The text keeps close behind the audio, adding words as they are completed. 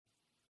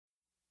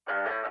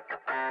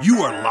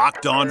You are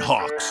Locked On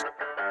Hawks,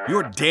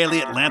 your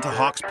daily Atlanta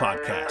Hawks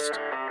podcast.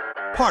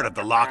 Part of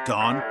the Locked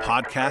On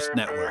Podcast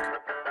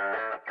Network.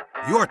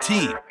 Your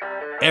team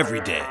every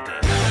day.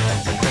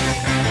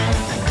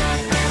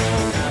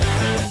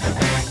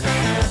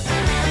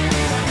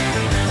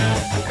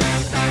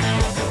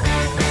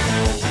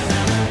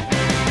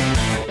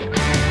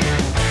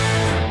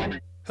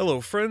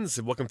 Hello, friends,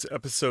 and welcome to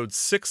episode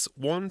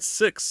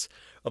 616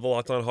 of the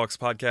Locked On Hawks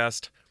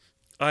podcast.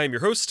 I am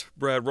your host,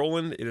 Brad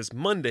Rowland. It is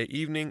Monday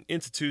evening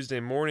into Tuesday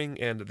morning,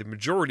 and the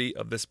majority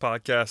of this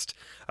podcast,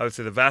 I would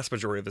say the vast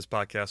majority of this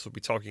podcast, will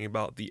be talking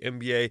about the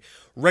NBA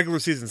regular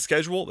season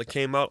schedule that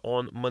came out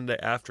on Monday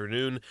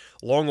afternoon.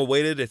 Long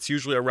awaited. It's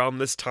usually around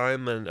this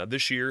time, and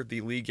this year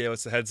the league gave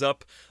us a heads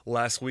up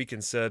last week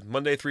and said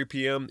Monday 3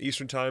 p.m.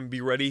 Eastern Time,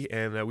 be ready,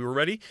 and we were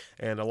ready,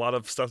 and a lot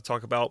of stuff to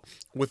talk about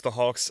with the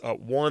Hawks.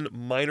 One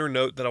minor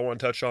note that I want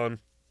to touch on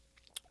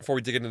before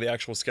we dig into the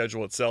actual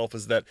schedule itself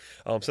is that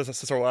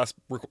since our last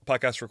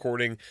podcast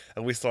recording,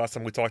 at least the last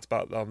time we talked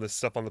about this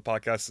stuff on the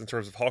podcast in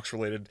terms of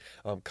Hawks-related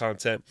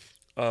content,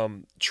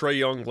 Trae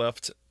Young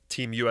left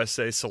Team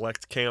USA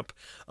Select Camp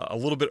a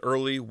little bit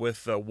early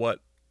with what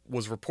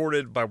was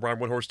reported by Brian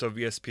Windhorst of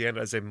ESPN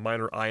as a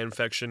minor eye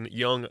infection.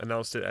 Young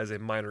announced it as a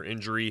minor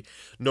injury.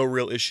 No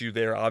real issue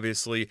there,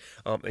 obviously.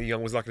 And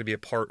Young was not going to be a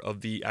part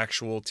of the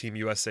actual Team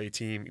USA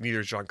team.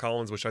 Neither is John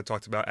Collins, which I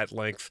talked about at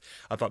length.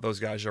 I thought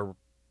those guys are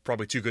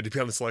probably too good to be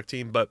on the select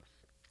team, but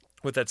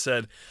with that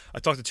said, I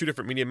talked to two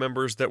different media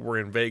members that were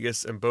in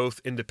Vegas, and both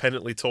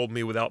independently told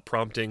me without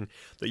prompting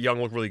that Young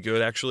looked really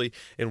good actually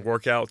in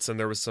workouts, and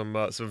there was some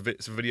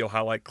video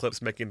highlight clips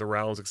making the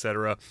rounds,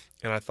 etc.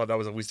 And I thought that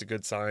was at least a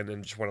good sign,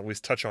 and just want to at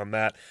least touch on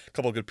that. A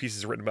couple of good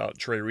pieces written about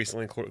Trae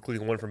recently,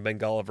 including one from Ben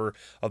Golliver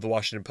of the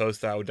Washington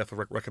Post that I would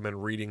definitely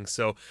recommend reading.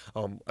 So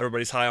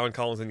everybody's high on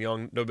Collins and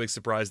Young. No big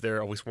surprise there.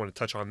 I always want to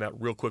touch on that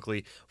real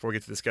quickly before we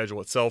get to the schedule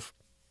itself.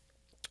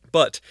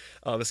 But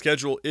the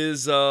schedule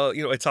is,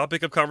 a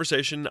topic of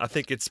conversation. I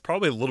think it's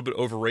probably a little bit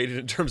overrated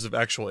in terms of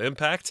actual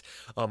impact.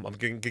 I'm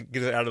going to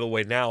get it out of the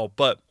way now,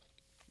 but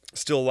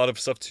still a lot of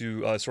stuff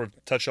to sort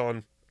of touch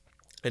on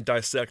and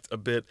dissect a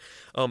bit.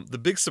 The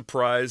big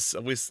surprise,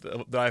 at least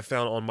that I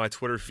found on my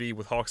Twitter feed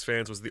with Hawks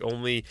fans, was the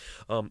only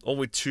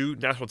two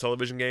national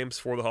television games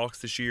for the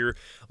Hawks this year.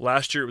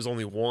 Last year it was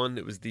only one.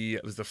 It was the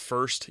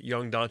first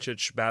Young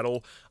Doncic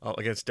battle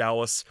against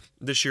Dallas.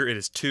 This year it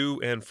is two,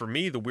 and for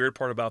me the weird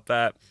part about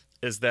that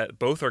is that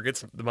both are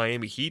against the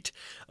Miami Heat.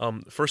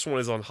 First one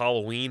is on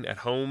Halloween at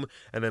home,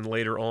 and then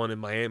later on in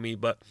Miami.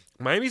 But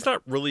Miami's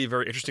not really a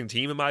very interesting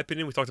team, in my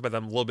opinion. We talked about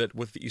them a little bit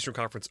with the Eastern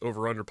Conference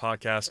Over-Under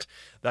podcast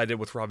that I did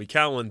with Robbie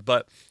Callan.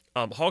 But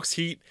Hawks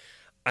Heat,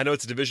 I know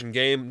it's a division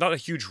game, not a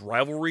huge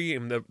rivalry,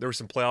 and there were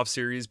some playoff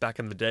series back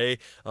in the day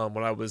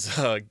when I was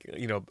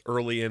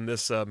early in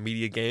this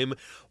media game.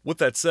 With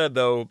that said,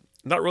 though,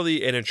 not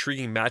really an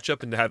intriguing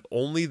matchup, and to have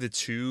only the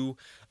two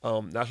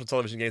national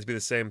television games be the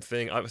same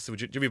thing. Obviously,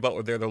 with Jimmy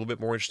Butler there, they're a little bit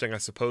more interesting, I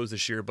suppose,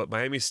 this year, but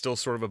Miami's still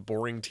sort of a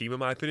boring team, in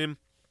my opinion.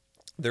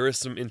 There is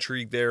some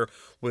intrigue there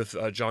with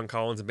John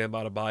Collins and Bam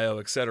Adebayo,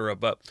 etc.,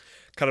 but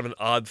kind of an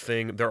odd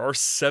thing. There are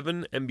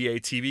 7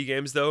 NBA TV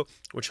games, though,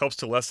 which helps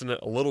to lessen it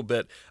a little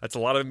bit. That's a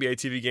lot of NBA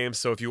TV games,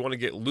 so if you want to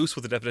get loose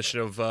with the definition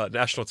of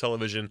national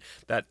television,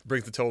 that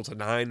brings the total to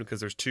 9, because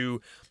there's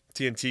 2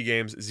 TNT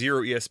games,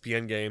 0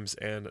 ESPN games,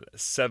 and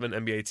 7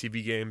 NBA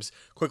TV games.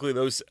 Quickly,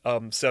 those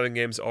 7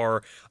 games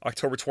are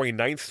October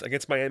 29th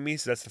against Miami,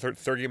 so that's the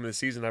third game of the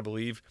season, I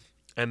believe.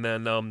 And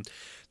then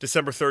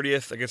December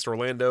 30th against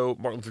Orlando,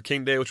 Martin Luther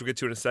King Day, which we'll get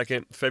to in a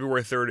second.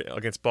 February 3rd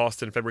against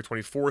Boston, February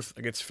 24th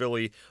against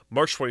Philly,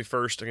 March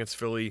 21st against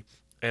Philly,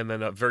 and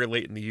then very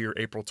late in the year,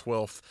 April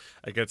 12th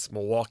against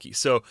Milwaukee.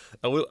 So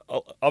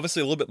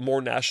obviously a little bit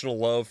more national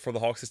love for the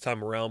Hawks this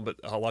time around, but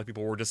a lot of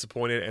people were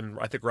disappointed, and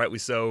I think rightly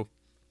so,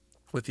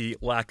 with the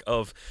lack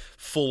of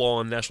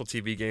full-on national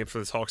TV games for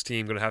this Hawks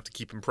team. Going to have to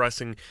keep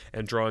impressing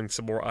and drawing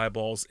some more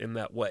eyeballs in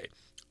that way.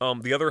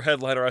 The other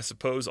headliner, I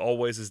suppose,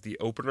 always is the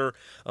opener.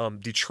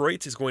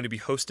 Detroit is going to be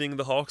hosting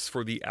the Hawks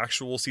for the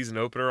actual season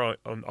opener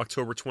on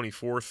October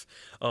 24th.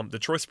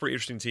 Detroit's a pretty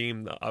interesting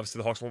team. Obviously,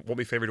 the Hawks won't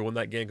be favored to win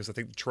that game because I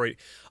think Detroit,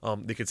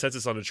 the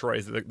consensus on Detroit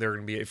is that they're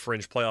going to be a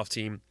fringe playoff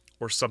team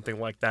or something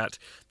like that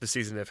this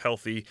season if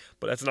healthy.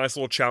 But that's a nice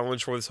little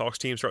challenge for this Hawks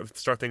team.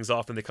 Start things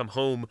off, and they come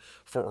home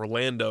for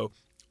Orlando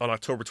on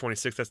October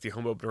 26th. That's the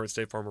home opener at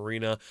State Farm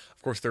Arena.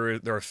 Of course, there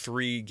are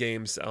 3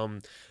 games,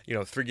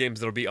 3 games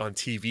that'll be on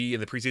TV in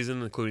the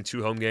preseason, including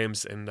 2 home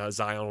games, and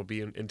Zion will be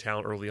in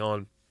town early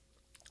on.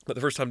 But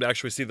the first time to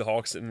actually see the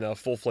Hawks in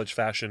full-fledged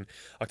fashion,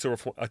 October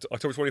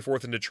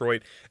 24th in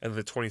Detroit, and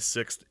the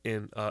 26th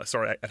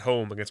at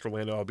home against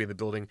Orlando. I'll be in the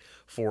building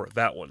for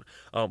that one.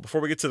 Before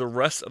we get to the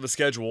rest of the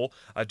schedule,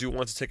 I do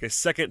want to take a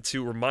second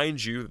to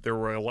remind you that there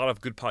were a lot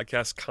of good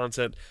podcast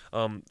content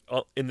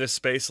in this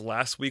space.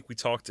 Last week, we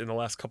talked in the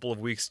last couple of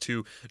weeks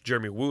to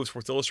Jeremy Woo of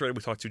Sports Illustrated.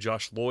 We talked to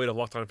Josh Lloyd of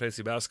Locked On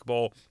Fantasy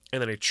Basketball,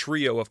 and then a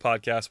trio of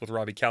podcasts with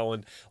Robbie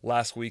Callan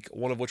last week,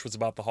 one of which was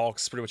about the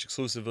Hawks, pretty much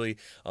exclusively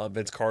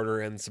Vince Carter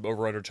and some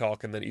over/under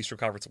talk, and then Eastern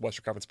Conference and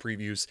Western Conference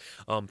previews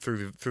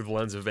through the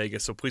lens of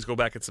Vegas. So please go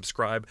back and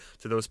subscribe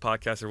to those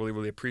podcasts. I really,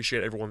 really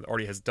appreciate everyone that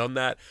already has done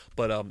that.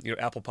 But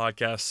Apple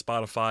Podcasts,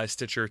 Spotify,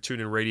 Stitcher,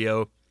 TuneIn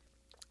Radio,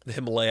 the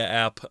Himalaya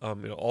app,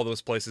 all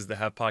those places that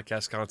have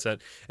podcast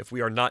content. If we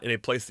are not in a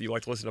place that you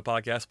like to listen to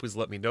podcasts, please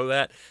let me know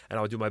that, and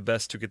I'll do my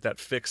best to get that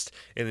fixed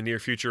in the near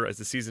future as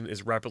the season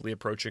is rapidly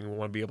approaching. We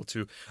want to be able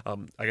to,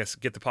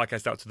 get the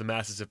podcast out to the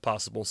masses if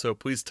possible. So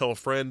please tell a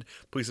friend,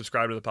 please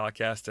subscribe to the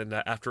podcast, and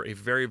after a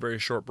very, very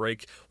short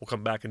break, we'll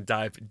come back and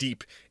dive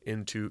deep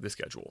into the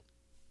schedule.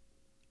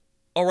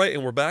 All right,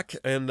 and we're back,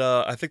 and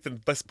I think the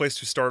best place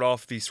to start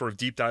off the sort of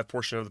deep dive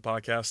portion of the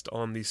podcast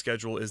on the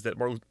schedule is that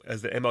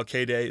as the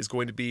MLK Day is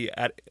going to be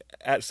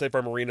at State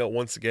Farm Arena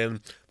once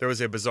again. There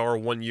was a bizarre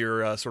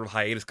one-year sort of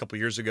hiatus a couple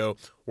years ago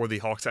where the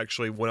Hawks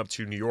actually went up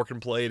to New York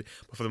and played,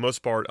 but for the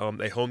most part,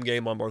 a home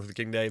game on Martin Luther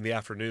King Day in the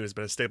afternoon has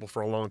been a staple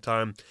for a long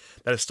time.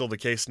 That is still the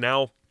case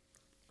now.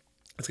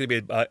 It's going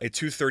to be a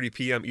 2:30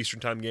 p.m. Eastern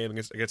Time game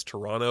against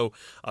Toronto.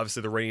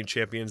 Obviously, the reigning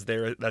champions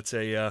there. That's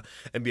a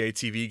NBA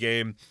TV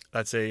game.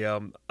 That's a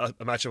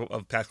matchup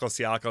of Pascal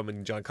Siakam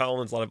and John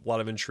Collins. A lot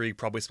of intrigue.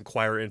 Probably some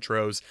choir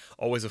intros.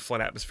 Always a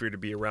fun atmosphere to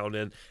be around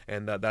in,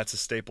 and that's a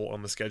staple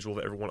on the schedule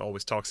that everyone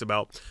always talks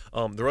about.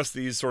 The rest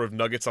of these sort of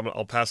nuggets,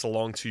 I'll pass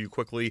along to you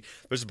quickly.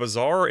 There's a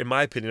bizarre, in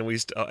my opinion at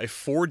least, a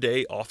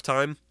 4-day off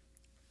time.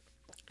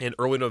 In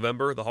early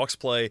November, the Hawks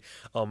play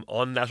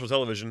on national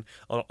television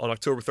on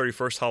October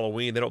 31st,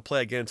 Halloween. They don't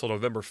play again until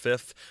November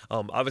 5th.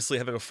 Obviously,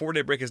 having a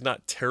 4-day break is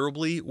not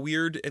terribly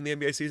weird in the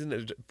NBA season.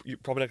 You're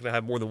probably not going to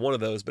have more than one of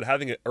those, but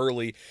having it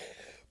early,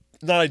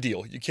 not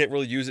ideal. You can't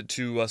really use it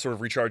to sort of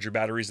recharge your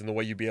batteries in the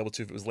way you'd be able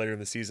to if it was later in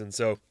the season.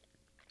 So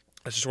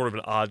that's just sort of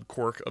an odd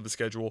quirk of the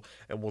schedule,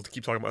 and we'll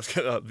keep talking about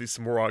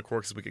some more odd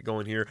quirks as we get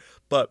going here.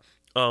 But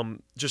I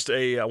want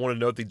to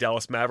note the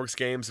Dallas Mavericks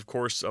games. Of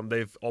course,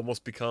 they've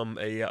almost become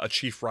a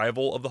chief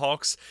rival of the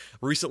Hawks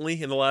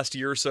recently in the last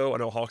year or so. I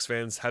know Hawks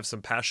fans have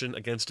some passion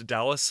against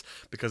Dallas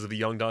because of the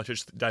young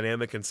Doncic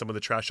dynamic and some of the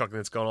trash talking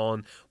that's gone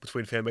on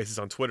between fan bases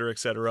on Twitter,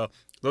 etc.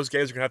 Those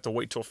games are going to have to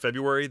wait till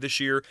February this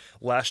year.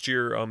 Last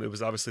year, it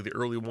was obviously the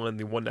early one,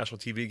 the one national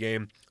TV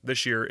game.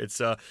 This year,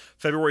 it's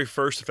February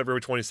 1st to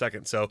February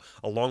 22nd. So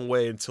a long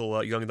way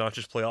until young and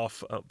Doncic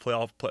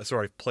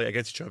play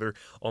against each other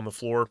on the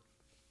floor.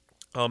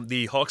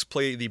 The Hawks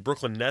play the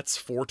Brooklyn Nets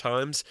 4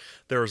 times.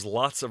 There's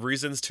lots of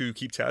reasons to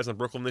keep tabs on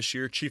Brooklyn this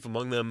year, chief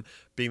among them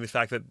being the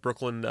fact that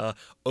Brooklyn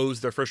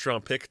owes their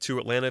first-round pick to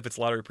Atlanta if it's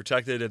lottery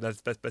protected, and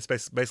that's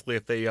basically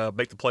if they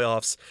make the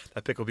playoffs,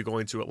 that pick will be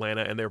going to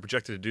Atlanta, and they're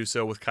projected to do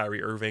so with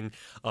Kyrie Irving.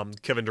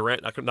 Kevin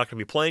Durant not going to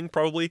be playing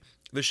probably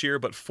this year,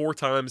 but 4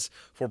 times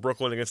for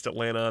Brooklyn against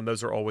Atlanta, and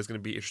those are always going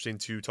to be interesting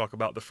to talk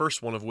about. The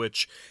first one of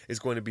which is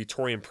going to be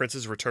Taurean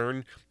Prince's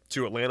return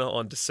to Atlanta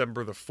on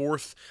December the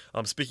 4th.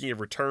 Speaking of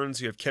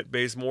returns, you have Kent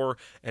Bazemore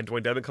and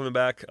Dwayne Dedmon coming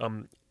back.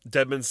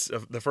 Dedmon's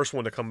the first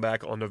one to come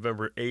back on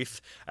November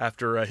 8th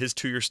after his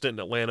 2-year stint in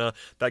Atlanta.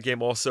 That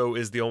game also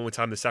is the only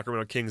time the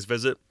Sacramento Kings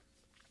visit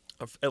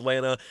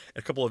Atlanta.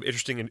 A couple of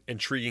interesting and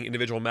intriguing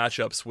individual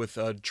matchups with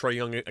Trae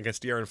Young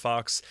against De'Aaron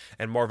Fox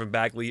and Marvin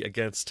Bagley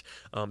against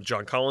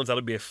John Collins.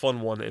 That'll be a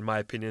fun one, in my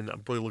opinion.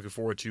 I'm really looking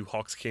forward to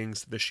Hawks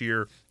Kings this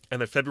year. And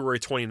then February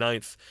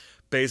 29th,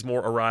 Bazemore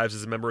arrives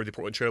as a member of the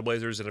Portland Trail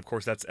Blazers, and of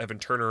course that's Evan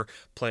Turner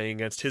playing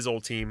against his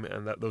old team,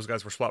 and those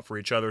guys were swapped for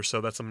each other,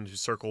 so that's something to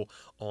circle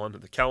on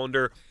the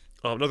calendar.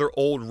 Another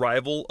old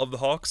rival of the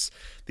Hawks,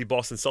 the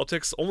Boston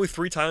Celtics. Only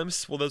 3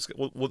 times will those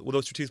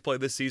 2 teams play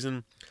this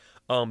season.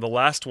 The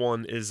last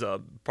one is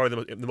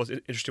probably the most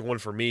interesting one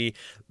for me.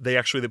 They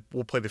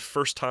will play the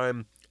first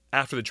time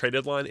after the trade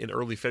deadline in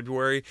early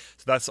February,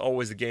 so that's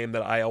always the game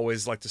that I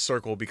always like to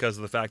circle because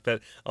of the fact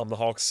that the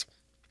Hawks,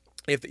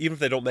 even if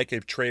they don't make a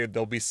trade,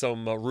 there'll be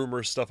some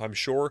rumor stuff, I'm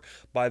sure,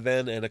 by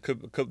then, and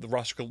the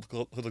roster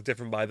could look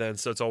different by then.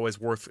 So it's always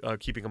worth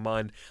keeping in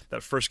mind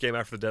that first game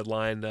after the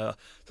deadline.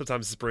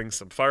 Sometimes this brings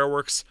some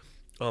fireworks.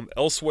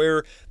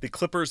 Elsewhere, the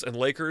Clippers and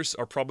Lakers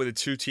are probably the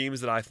 2 teams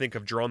that I think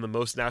have drawn the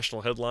most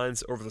national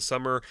headlines over the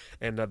summer,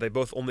 and they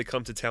both only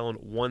come to town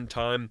 1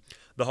 time.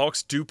 The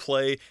Hawks do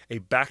play a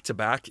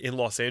back-to-back in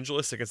Los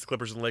Angeles against the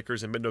Clippers and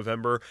Lakers in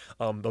mid-November.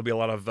 There'll be a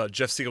lot of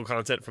Jeff Siegel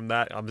content from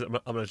that. I'm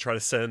going to try to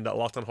send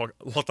Locked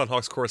on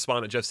Hawks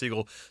correspondent Jeff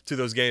Siegel to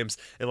those games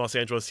in Los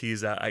Angeles. He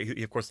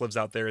of course lives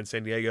out there in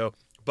San Diego.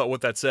 But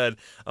with that said,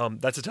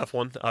 that's a tough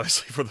one,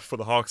 obviously, for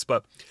the Hawks.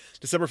 But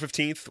December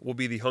 15th will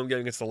be the home game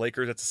against the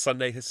Lakers. That's a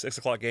Sunday 6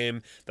 o'clock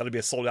game. That'll be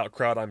a sold-out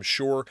crowd, I'm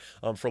sure,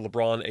 for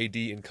LeBron, AD,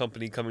 and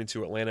company coming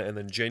to Atlanta. And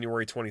then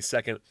January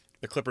 22nd,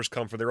 the Clippers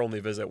come for their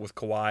only visit with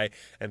Kawhi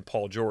and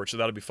Paul George. So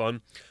that'll be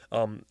fun.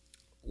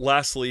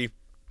 Lastly,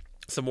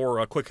 some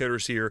more quick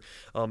hitters here.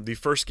 The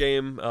first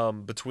game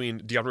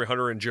between DeAndre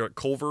Hunter and Jarrett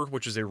Culver,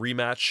 which is a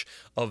rematch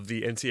of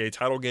the NCAA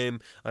title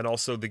game, and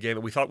also the game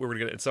that we thought we were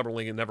going to get in Summer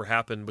League and never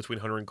happened between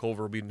Hunter and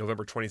Culver will be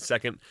November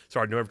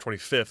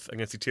 25th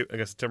against the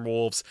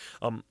Timberwolves.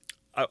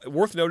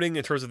 Worth noting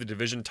in terms of the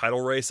division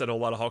title race, I know a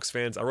lot of Hawks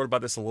fans, I wrote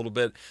about this a little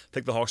bit, I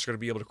think the Hawks are going to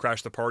be able to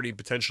crash the party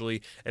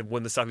potentially and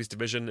win the Southeast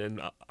Division,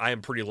 and I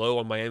am pretty low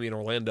on Miami and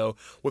Orlando.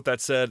 With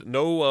that said,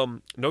 no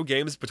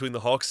games between the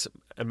Hawks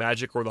and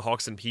Magic or the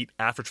Hawks and Heat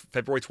after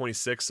February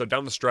 26th, so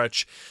down the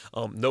stretch,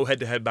 no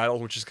head-to-head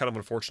battles, which is kind of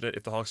unfortunate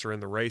if the Hawks are in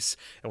the race,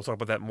 and we'll talk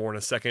about that more in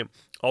a second.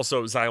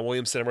 Also, Zion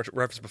Williamson, I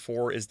referenced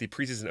before, is the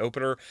preseason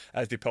opener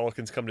as the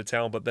Pelicans come to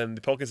town, but then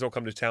the Pelicans don't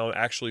come to town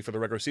actually for the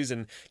regular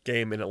season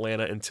game in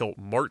Atlanta until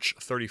March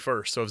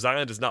 31st. So if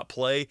Zion does not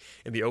play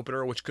in the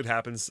opener, which could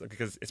happen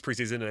because it's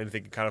preseason and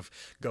anything can kind of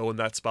go in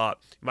that spot,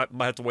 might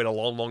have to wait a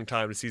long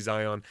time to see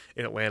Zion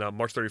in Atlanta.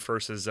 March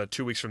 31st is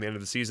 2 weeks from the end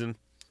of the season.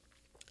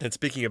 And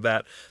speaking of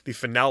that, the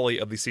finale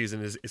of the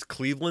season is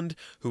Cleveland,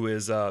 who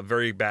is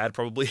very bad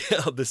probably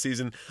of the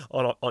season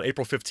on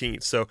April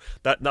 15th. So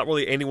that not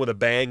really ending with a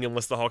bang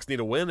unless the Hawks need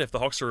a win. If the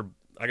Hawks are,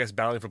 I guess,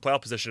 battling for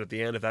playoff position at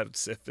the end,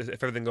 if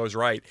everything goes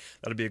right,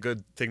 that'd be a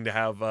good thing to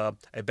have a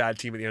bad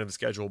team at the end of the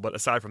schedule. But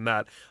aside from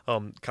that,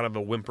 kind of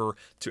a whimper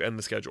to end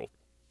the schedule.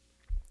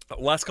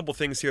 Last couple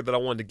things here that I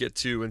wanted to get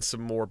to and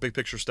some more big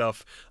picture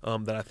stuff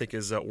that I think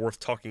is worth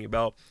talking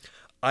about.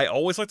 I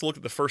always like to look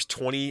at the first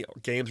 20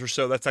 games or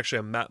so. That's actually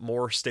a Matt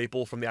Moore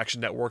staple from the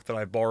Action Network that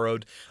I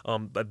borrowed.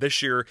 But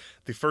this year,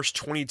 the first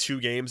 22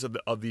 games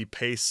of the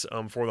pace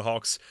for the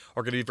Hawks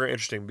are going to be very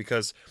interesting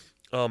because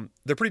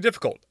they're pretty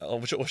difficult.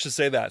 Let's just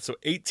say that. So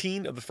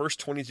 18 of the first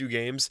 22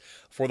 games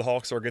for the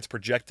Hawks are against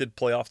projected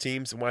playoff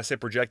teams. And when I say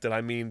projected, I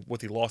mean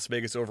with the Las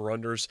Vegas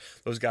over-unders.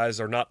 Those guys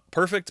are not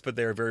perfect, but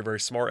they're very, very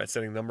smart at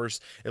setting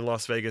numbers in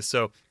Las Vegas.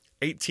 So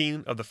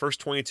 18 of the first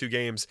 22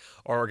 games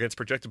are against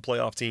projected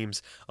playoff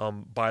teams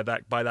by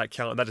that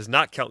count. And that does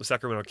not count the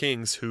Sacramento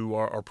Kings, who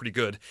are pretty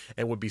good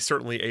and would be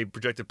certainly a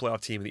projected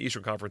playoff team in the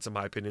Eastern Conference, in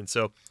my opinion.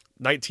 So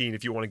 19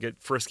 if you want to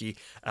get frisky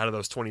out of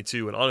those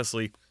 22. And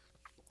honestly,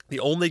 the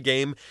only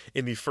game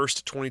in the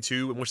first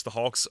 22 in which the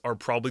Hawks are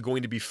probably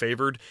going to be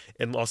favored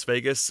in Las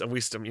Vegas, at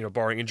least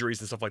barring injuries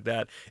and stuff like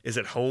that, is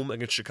at home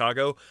against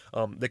Chicago.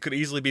 They could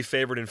easily be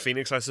favored in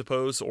Phoenix, I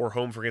suppose, or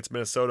home against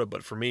Minnesota.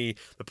 But for me,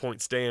 the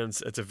point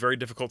stands. It's a very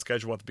difficult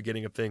schedule at the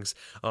beginning of things.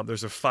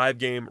 There's a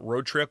 5-game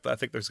road trip that I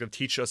think that's going to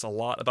teach us a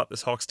lot about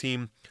this Hawks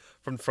team.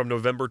 From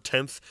November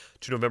 10th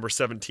to November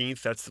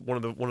 17th. That's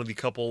one of the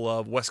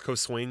couple West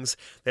Coast swings.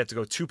 They have to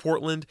go to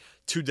Portland,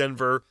 to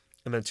Denver,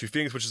 and then to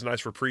Phoenix, which is a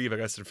nice reprieve, I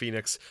guess, in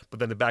Phoenix, but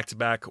then the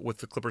back-to-back with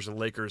the Clippers and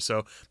Lakers.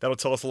 So that'll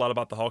tell us a lot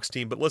about the Hawks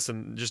team. But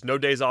listen, just no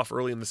days off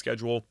early in the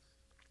schedule.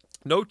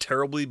 No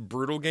terribly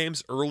brutal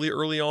games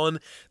early on.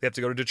 They have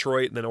to go to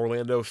Detroit, and then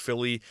Orlando,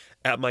 Philly,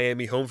 at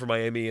Miami, home for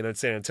Miami, and then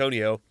San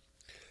Antonio.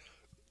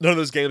 None of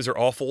those games are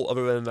awful,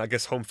 other than, I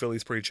guess, home Philly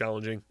is pretty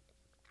challenging.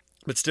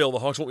 But still, the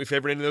Hawks won't be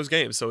favored in any of those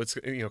games, so it's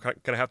kind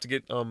of have to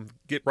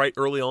get right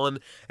early on,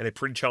 and a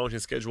pretty challenging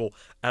schedule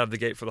out of the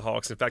gate for the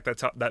Hawks. In fact,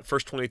 that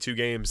first 22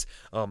 games,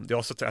 they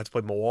also have to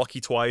play Milwaukee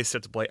twice,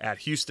 have to play at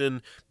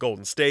Houston,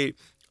 Golden State,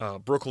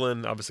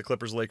 Brooklyn, obviously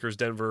Clippers, Lakers,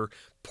 Denver,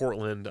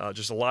 Portland,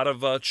 just a lot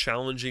of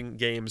challenging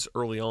games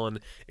early on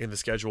in the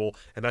schedule,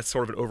 and that's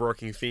sort of an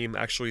overarching theme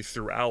actually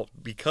throughout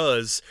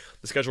because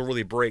the schedule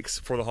really breaks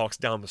for the Hawks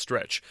down the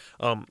stretch.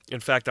 In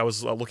fact, I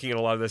was looking at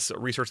a lot of this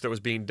research that was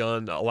being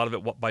done, a lot of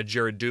it by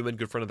Jared Duman,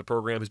 good friend of the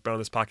program, who's been on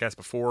this podcast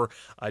before.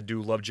 I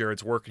do love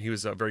Jared's work, and he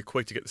was very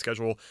quick to get the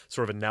schedule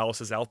sort of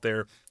analysis out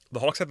there. The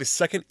Hawks have the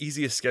second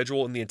easiest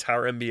schedule in the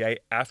entire NBA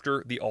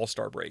after the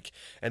All-Star break,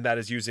 and that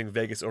is using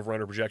Vegas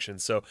over-under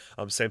projections. So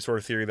same sort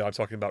of theory that I'm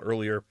talking about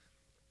earlier.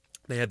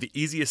 They have the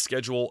easiest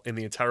schedule in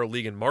the entire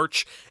league in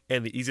March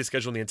and the easiest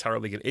schedule in the entire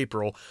league in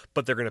April,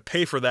 but they're going to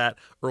pay for that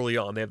early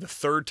on. They have the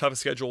third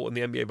toughest schedule in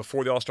the NBA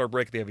before the All-Star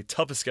break. They have the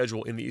toughest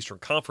schedule in the Eastern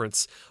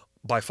Conference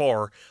by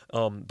far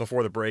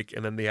before the break,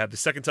 and then they have the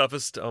second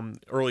toughest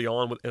early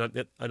on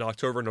in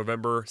October,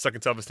 November,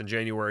 second toughest in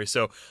January.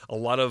 So a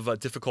lot of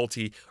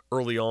difficulty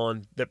early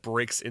on that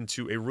breaks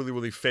into a really,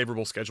 really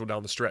favorable schedule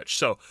down the stretch.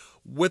 So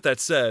with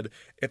that said,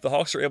 if the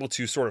Hawks are able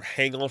to sort of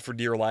hang on for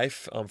dear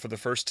life for the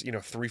first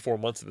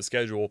 3-4 months of the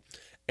schedule,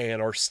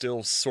 and are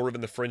still sort of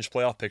in the fringe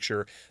playoff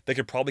picture, they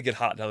could probably get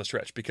hot down the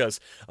stretch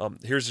because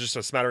here's just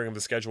a smattering of the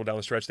schedule down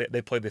the stretch.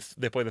 They play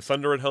the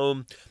Thunder at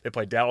home, they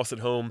play Dallas at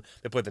home,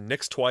 they play the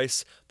Knicks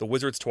twice, the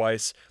Wizards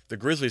twice, the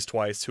Grizzlies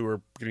twice, who are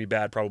going to be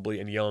bad probably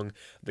and young,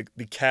 the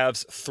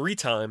Cavs 3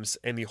 times,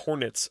 and the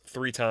Hornets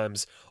 3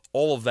 times.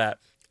 All of that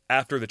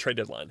after the trade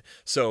deadline.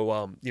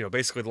 So,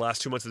 basically the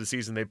last 2 months of the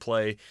season, they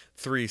play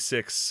 3,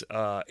 6,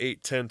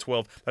 8, 10,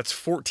 12. That's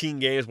 14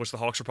 games, which the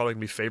Hawks are probably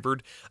going to be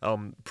favored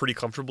pretty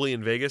comfortably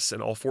in Vegas,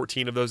 and all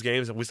 14 of those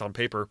games, at least on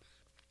paper.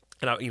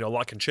 And a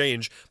lot can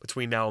change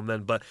between now and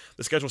then, but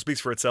the schedule speaks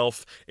for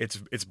itself.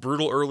 It's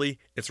brutal early,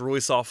 it's really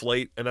soft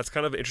late, and that's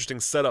kind of an interesting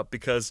setup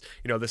because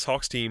this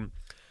Hawks team,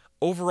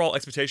 overall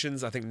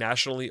expectations, I think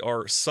nationally,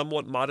 are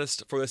somewhat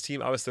modest for this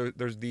team. Obviously,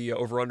 there's the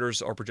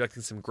over-unders are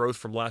projecting some growth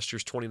from last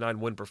year's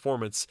 29-win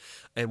performance,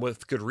 and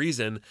with good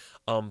reason.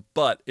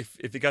 But if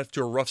they got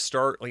to a rough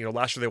start,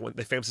 last year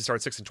they famously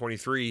started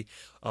 6-23.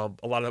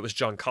 A lot of that was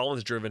John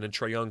Collins driven and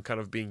Trae Young kind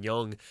of being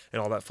young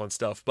and all that fun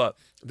stuff. But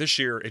this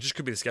year, it just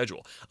could be the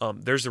schedule.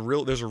 There's a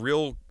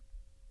real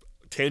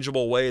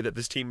tangible way that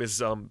this team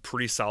is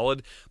pretty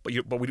solid, but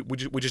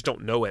we just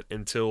don't know it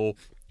until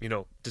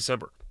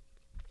December,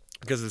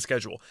 because of the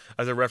schedule.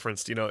 As I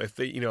referenced, if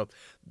they,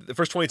 the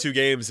first 22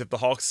 games, if the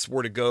Hawks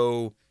were to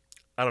go,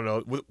 I don't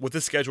know, with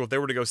this schedule, if they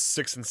were to go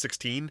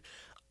 6-16,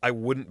 I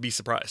wouldn't be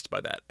surprised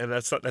by that. And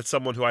that's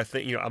someone who I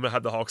think, I'm going to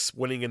have the Hawks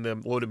winning in the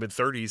low to mid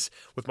 30s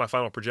with my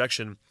final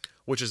projection,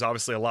 which is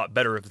obviously a lot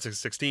better if it's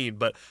 6-16,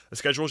 but the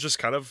schedule is just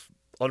kind of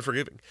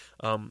unforgiving.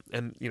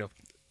 And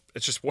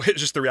it's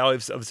just the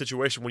reality of the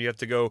situation when you have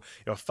to go,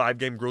 a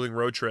 5-game grueling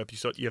road trip.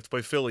 You have to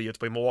play Philly, you have to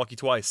play Milwaukee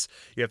twice,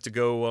 you have to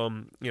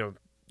go,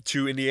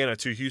 to Indiana,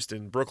 to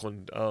Houston,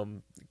 Brooklyn,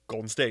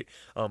 Golden State.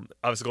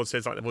 Obviously, Golden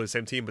State's not really the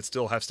same team, but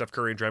still have Steph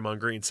Curry and Draymond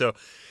Green. So,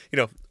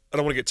 I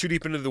don't want to get too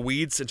deep into the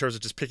weeds in terms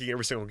of just picking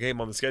every single game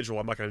on the schedule.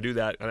 I'm not going to do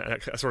that.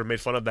 I sort of made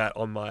fun of that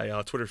on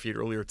my Twitter feed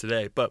earlier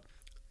today. But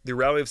the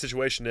reality of the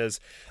situation is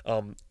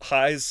the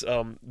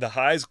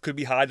highs could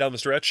be high down the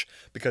stretch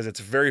because it's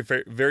very,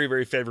 very, very,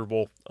 very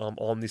favorable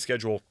on the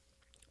schedule.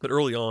 But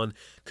early on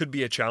could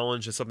be a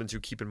challenge and something to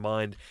keep in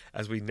mind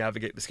as we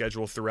navigate the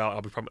schedule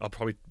throughout. I'll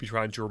probably be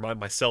trying to remind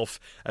myself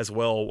as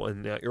well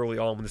when early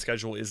on when the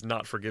schedule is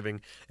not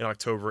forgiving in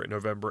October and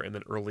November and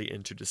then early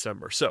into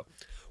December. So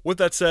with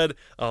that said,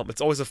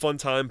 it's always a fun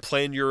time.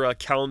 Plan your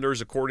calendars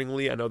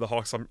accordingly. I know the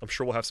Hawks, I'm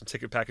sure will have some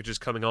ticket packages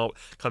coming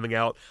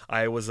out.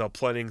 I was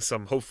planning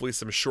hopefully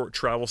some short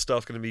travel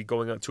stuff, going to be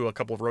going up to a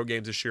couple of road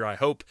games this year, I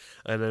hope.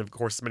 And then, of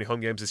course, as many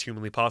home games as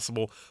humanly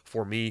possible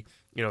for me.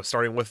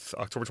 Starting with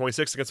October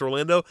 26th against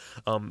Orlando.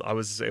 I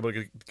was able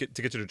to get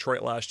to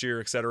Detroit last year,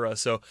 etc.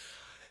 So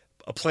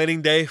a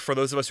planning day for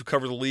those of us who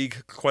cover the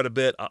league quite a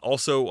bit.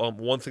 Also,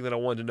 one thing that I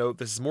wanted to note,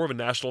 this is more of a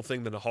national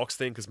thing than a Hawks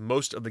thing because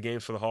most of the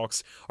games for the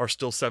Hawks are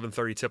still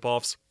 7:30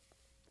 tip-offs.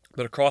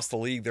 But across the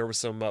league, there was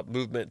some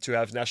movement to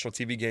have national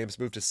TV games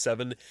moved to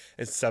 7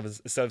 instead of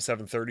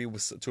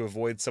 7:30 to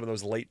avoid some of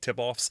those late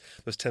tip-offs,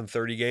 those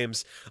 10:30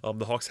 games.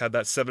 The Hawks had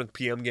that 7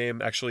 p.m. game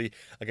actually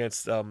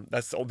against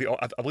that's I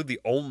believe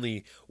the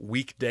only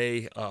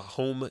weekday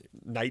home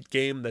night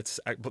game that's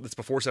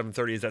before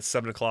 7:30 is that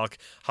 7 o'clock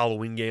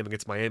Halloween game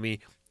against Miami.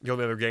 The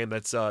only other game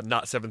that's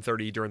not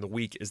 7:30 during the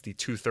week is the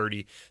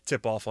 2:30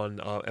 tip-off on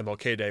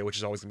MLK Day, which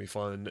is always going to be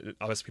fun.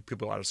 Obviously,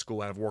 people out of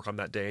school, out of work on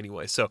that day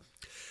anyway. So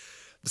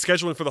the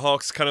scheduling for the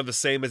Hawks kind of the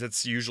same as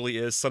it usually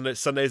is.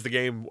 Sunday's the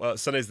game.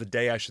 Sunday's the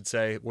day, I should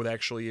say, where they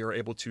actually are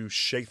able to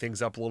shake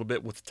things up a little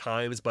bit with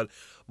times. But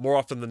more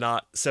often than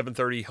not,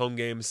 7:30 home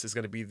games is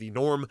going to be the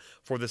norm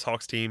for this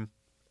Hawks team.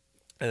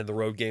 And then the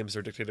road games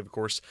are dictated, of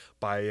course,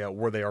 by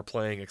where they are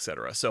playing,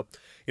 etc. So,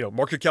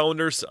 mark your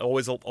calendars.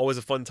 Always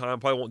a fun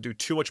time. Probably won't do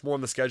too much more on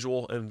the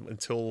schedule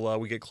until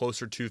we get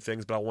closer to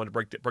things. But I wanted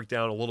to break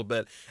down a little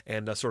bit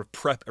and sort of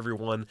prep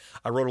everyone.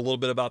 I wrote a little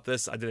bit about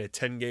this. I did a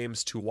 10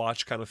 games to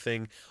watch kind of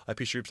thing at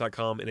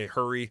PCHoops.com in a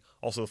hurry.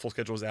 Also, the full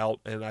schedule is out,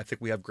 and I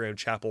think we have Graham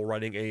Chappell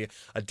writing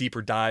a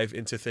deeper dive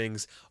into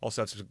things.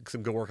 Also, have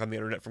some good work on the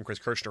internet from Chris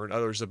Kirchner and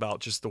others about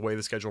just the way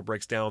the schedule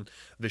breaks down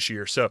this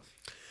year. So,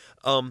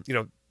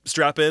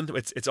 strap in.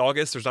 It's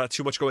August. There's not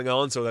too much going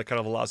on, so that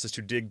kind of allows us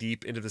to dig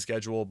deep into the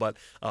schedule. But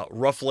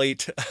rough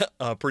late,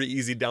 pretty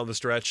easy down the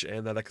stretch,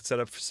 and that could set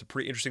up some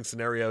pretty interesting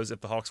scenarios if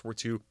the Hawks were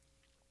to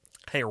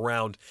hang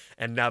around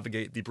and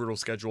navigate the brutal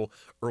schedule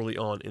early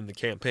on in the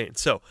campaign.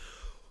 So,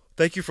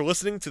 thank you for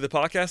listening to the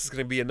podcast. It's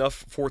going to be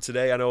enough for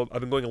today. I know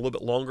I've been going a little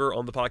bit longer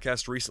on the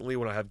podcast recently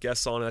when I have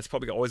guests on, and that's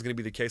probably always going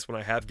to be the case when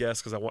I have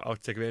guests because I'll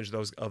take advantage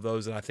of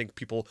those, and I think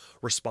people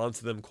respond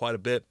to them quite a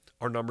bit.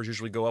 Our numbers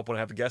usually go up when I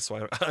have a guest,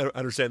 so I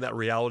understand that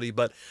reality,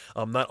 but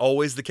not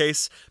always the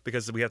case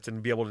because we have to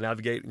be able to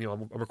navigate.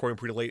 I'm recording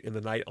pretty late in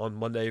the night on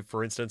Monday,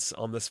 for instance,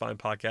 on this fine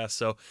podcast,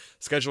 so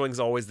scheduling is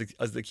always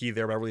the key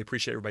there, but I really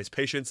appreciate everybody's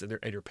patience and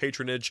your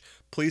patronage.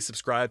 Please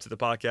subscribe to the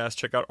podcast.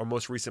 Check out our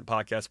most recent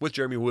podcast with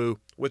Jeremy Woo,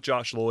 with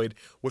Josh Lloyd,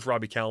 with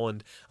Robbie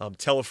Calland.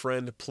 Tell a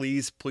friend.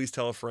 Please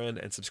tell a friend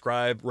and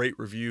subscribe, rate,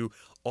 review,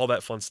 all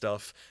that fun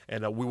stuff.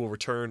 And we will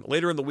return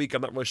later in the week.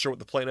 I'm not really sure what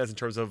the plan is in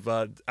terms of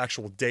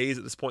actual days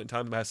at this point in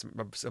time. I have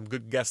some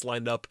good guests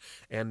lined up,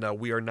 and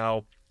we are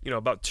now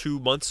about 2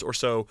 months or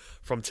so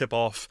from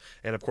tip-off,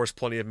 and of course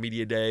plenty of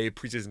media day,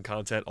 preseason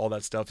content, all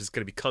that stuff is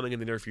going to be coming in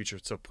the near future.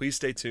 So please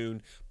stay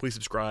tuned, please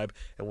subscribe,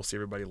 and we'll see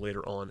everybody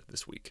later on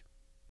this week.